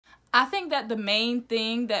I think that the main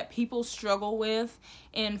thing that people struggle with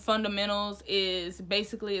in fundamentals is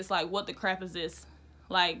basically, it's like, what the crap is this?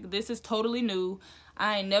 Like, this is totally new.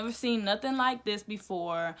 I ain't never seen nothing like this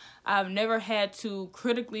before. I've never had to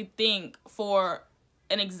critically think for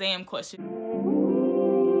an exam question.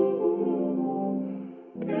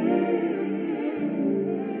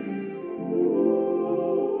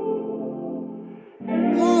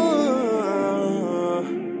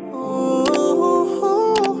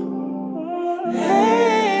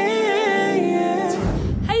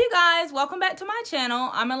 Welcome back to my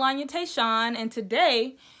channel. I'm Alanya Tayshawn, and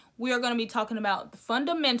today we are going to be talking about the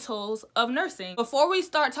fundamentals of nursing. Before we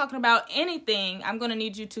start talking about anything, I'm going to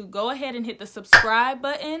need you to go ahead and hit the subscribe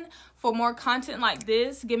button for more content like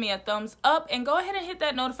this. Give me a thumbs up and go ahead and hit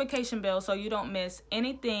that notification bell so you don't miss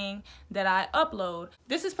anything that I upload.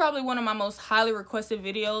 This is probably one of my most highly requested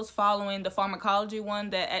videos following the pharmacology one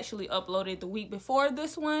that actually uploaded the week before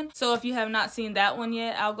this one. So if you have not seen that one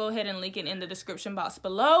yet, I'll go ahead and link it in the description box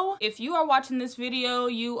below. If you are watching this video,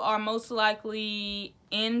 you are most likely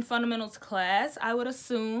in fundamentals class, I would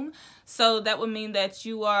assume. So that would mean that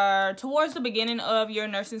you are towards the beginning of your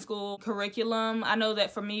nursing school curriculum. I know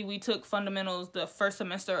that for me, we took fundamentals the first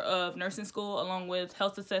semester of nursing school along with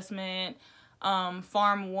health assessment,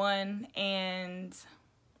 Pharm 1, and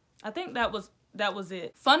I think that was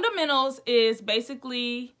it. Fundamentals is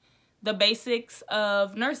basically the basics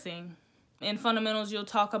of nursing. In fundamentals, you'll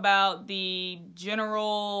talk about the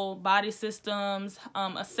general body systems,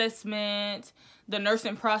 assessment, the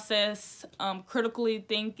nursing process, critically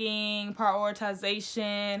thinking,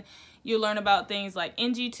 prioritization. You learn about things like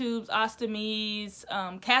NG tubes, ostomies,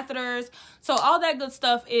 catheters. So all that good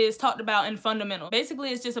stuff is talked about in fundamentals. Basically,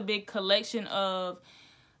 it's just a big collection of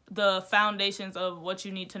the foundations of what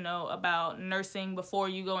you need to know about nursing before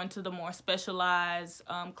you go into the more specialized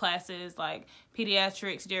classes like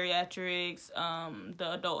pediatrics, geriatrics,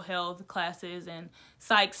 the adult health classes, and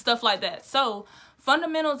psych, stuff like that. So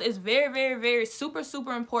fundamentals is very, very, very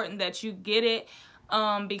super important that you get it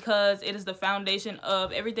because it is the foundation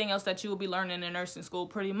of everything else that you will be learning in nursing school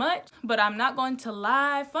pretty much. But I'm not going to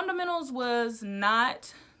lie, fundamentals was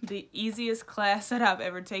not the easiest class that I've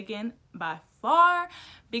ever taken by far,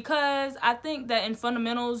 because I think that in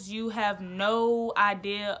fundamentals you have no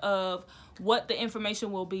idea of what the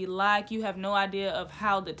information will be like. You have no idea of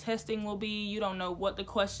how the testing will be. You don't know what the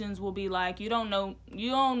questions will be like. You don't know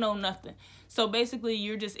nothing. So basically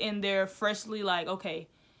you're just in there freshly like, okay,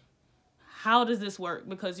 how does this work?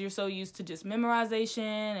 Because you're so used to just memorization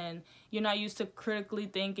and you're not used to critically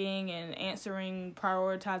thinking and answering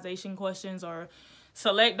prioritization questions or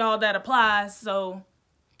select all that applies. So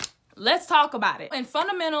let's talk about it. In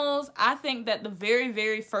fundamentals, I think that the very,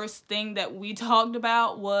 very first thing that we talked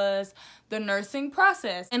about was the nursing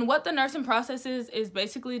process. And what the nursing process is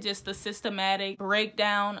basically just the systematic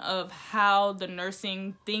breakdown of how the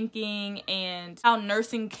nursing thinking and how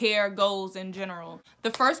nursing care goes in general.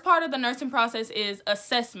 The first part of the nursing process is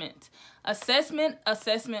assessment. Assessment.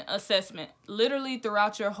 Literally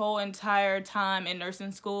throughout your whole entire time in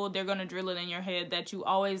nursing school, they're going to drill it in your head that you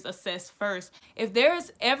always assess first. If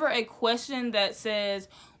there's ever a question that says,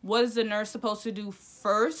 what is the nurse supposed to do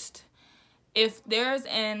first? If there's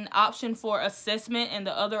an option for assessment and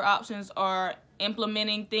the other options are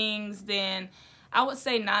implementing things, then I would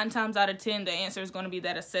say 9 times out of 10, the answer is going to be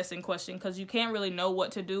that assessing question, because you can't really know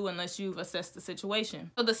what to do unless you've assessed the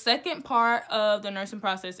situation. So the second part of the nursing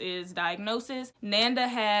process is diagnosis. NANDA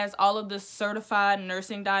has all of the certified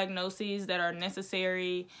nursing diagnoses that are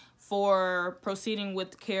necessary for proceeding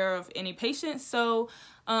with care of any patient. So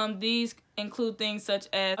these include things such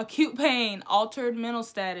as acute pain, altered mental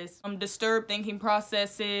status, disturbed thinking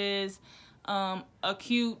processes,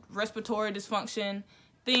 acute respiratory dysfunction,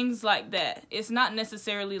 things like that. It's not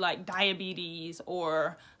necessarily like diabetes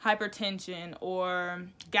or hypertension or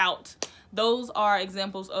gout. Those are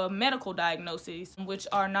examples of medical diagnoses which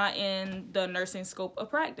are not in the nursing scope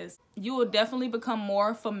of practice. You will definitely become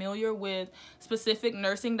more familiar with specific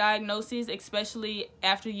nursing diagnoses, especially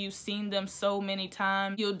after you've seen them so many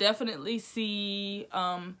times. You'll definitely see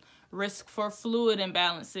risk for fluid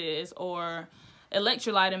imbalances or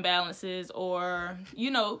electrolyte imbalances, or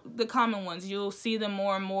the common ones. You'll see them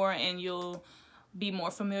more and more and you'll be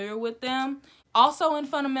more familiar with them. Also in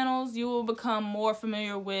fundamentals, you will become more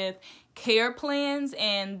familiar with care plans,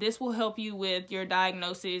 and this will help you with your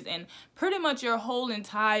diagnosis and pretty much your whole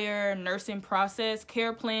entire nursing process.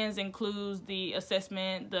 Care plans includes the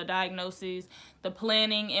assessment, the diagnosis, the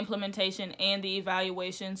planning, implementation, and the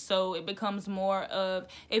evaluation. So it becomes more of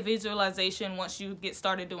a visualization once you get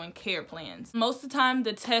started doing care plans. Most of the time,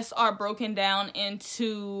 the tests are broken down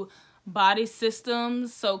into body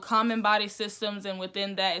systems, so common body systems, and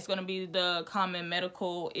within that it's going to be the common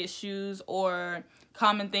medical issues or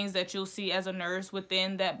common things that you'll see as a nurse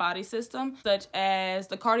within that body system, such as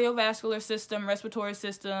the cardiovascular system, respiratory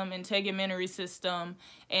system, integumentary system,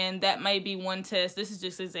 and that may be one test. This is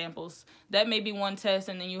just examples. That may be one test,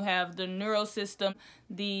 and then you have the neural system,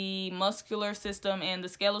 the muscular system, and the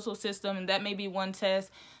skeletal system, and that may be one test.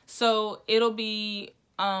 So it'll be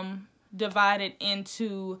divided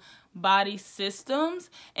into body systems,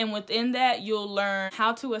 and within that you'll learn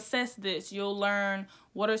how to assess this. You'll learn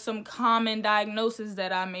what are some common diagnoses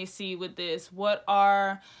that I may see with this, what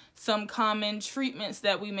are some common treatments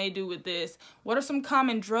that we may do with this, what are some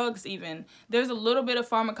common drugs even. There's a little bit of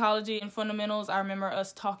pharmacology and fundamentals I remember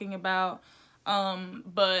us talking about,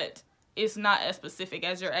 but it's not as specific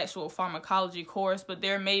as your actual pharmacology course. But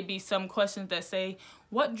there may be some questions that say,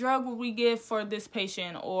 what drug would we give for this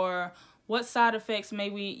patient, or what side effects may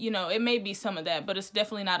we, it may be some of that, but it's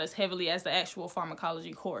definitely not as heavily as the actual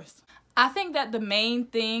pharmacology course. I think that the main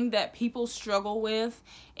thing that people struggle with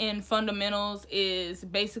in fundamentals is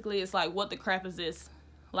basically, it's like, what the crap is this?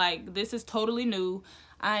 Like, this is totally new.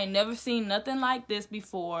 I ain't never seen nothing like this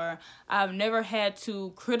before. I've never had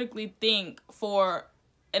to critically think for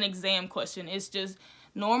an exam question. It's just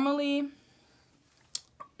normally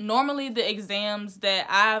the exams that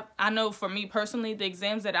I know for me personally, the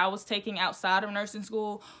exams that I was taking outside of nursing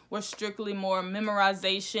school were strictly more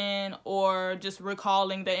memorization or just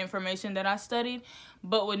recalling the information that I studied.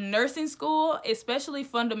 But with nursing school, especially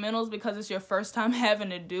fundamentals, because it's your first time having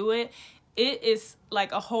to do it, it is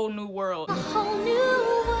like a whole new world. A whole new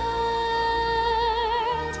world.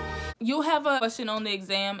 You'll have a question on the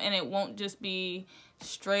exam, and it won't just be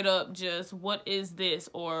straight up just, what is this,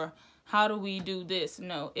 or how do we do this?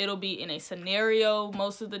 No, it'll be in a scenario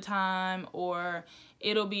most of the time, or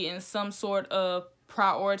it'll be in some sort of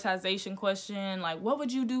prioritization question, like, what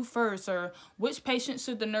would you do first, or which patient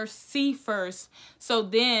should the nurse see first? So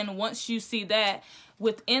then once you see that,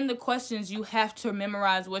 within the questions you have to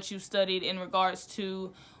memorize what you studied in regards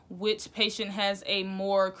to which patient has a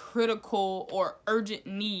more critical or urgent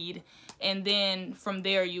need, and then from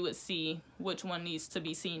there you would see which one needs to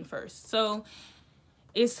be seen first. So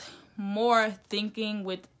it's more thinking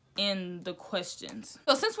within the questions.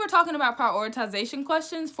 So since we're talking about prioritization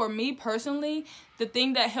questions, for me personally, the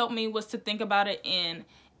thing that helped me was to think about it in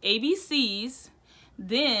ABCs,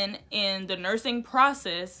 then in the nursing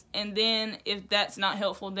process, and then if that's not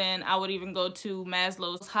helpful, then I would even go to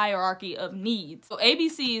Maslow's hierarchy of needs. So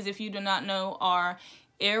ABCs, if you do not know, are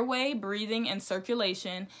airway, breathing, and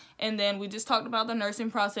circulation. And then we just talked about the nursing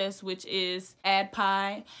process, which is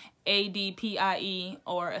ADPIE, ADPIE,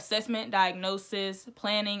 or assessment, diagnosis,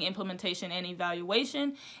 planning, implementation, and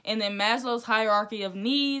evaluation. And then Maslow's hierarchy of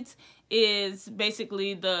needs is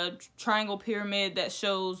basically the triangle pyramid that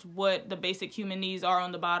shows what the basic human needs are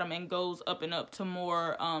on the bottom and goes up and up to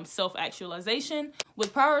more self-actualization.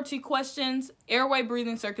 With priority questions, airway,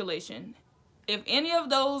 breathing, circulation. If any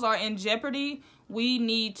of those are in jeopardy, we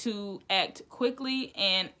need to act quickly,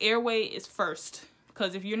 and airway is first.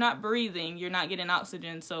 Because if you're not breathing, you're not getting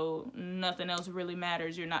oxygen, so nothing else really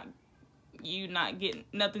matters.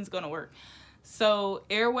 Nothing's gonna work. So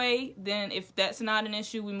airway, then if that's not an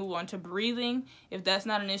issue, we move on to breathing. If that's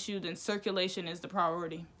not an issue, then circulation is the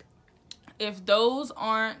priority. If those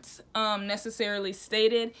aren't necessarily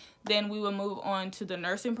stated, then we will move on to the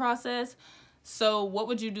nursing process. So what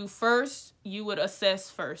would you do first? You would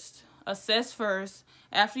assess first. Assess first.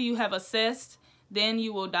 After you have assessed, then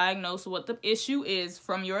you will diagnose what the issue is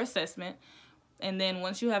from your assessment. And then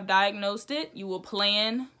once you have diagnosed it, you will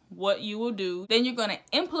plan what you will do. Then you're going to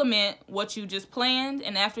implement what you just planned.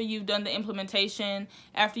 And after you've done the implementation,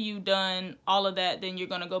 after you've done all of that, then you're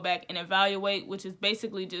going to go back and evaluate, which is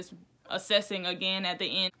basically just assessing again at the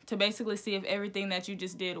end to basically see if everything that you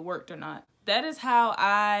just did worked or not. That is how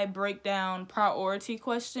I break down priority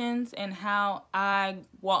questions and how I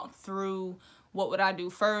walk through what would I do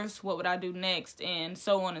first, what would I do next, and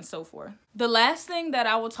so on and so forth. The last thing that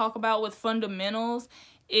I will talk about with fundamentals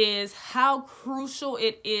is how crucial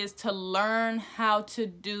it is to learn how to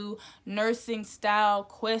do nursing style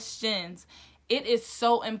questions. It is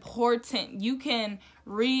so important. You can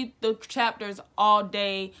read the chapters all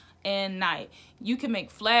day and night. You can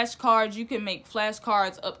make flashcards. You can make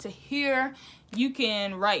flashcards up to here. You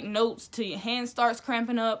can write notes till your hand starts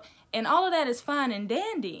cramping up, and all of that is fine and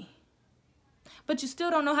dandy. But you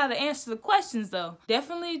still don't know how to answer the questions though.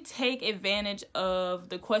 Definitely take advantage of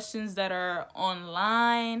the questions that are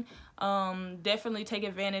online. Definitely take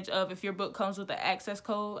advantage of if your book comes with the access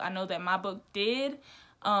code. I know that my book did.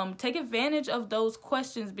 Take advantage of those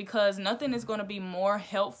questions, because nothing is going to be more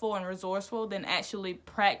helpful and resourceful than actually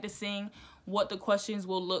practicing what the questions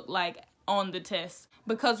will look like on the test.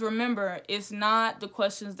 Because remember, it's not the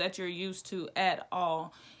questions that you're used to at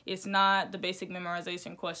all. It's not the basic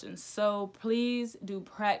memorization questions. So please do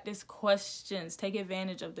practice questions. Take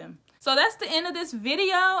advantage of them. So that's the end of this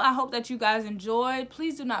video. I hope that you guys enjoyed.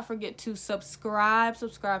 Please do not forget to subscribe.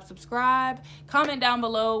 Comment down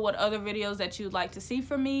below what other videos that you'd like to see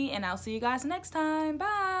from me, and I'll see you guys next time.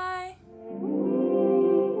 Bye.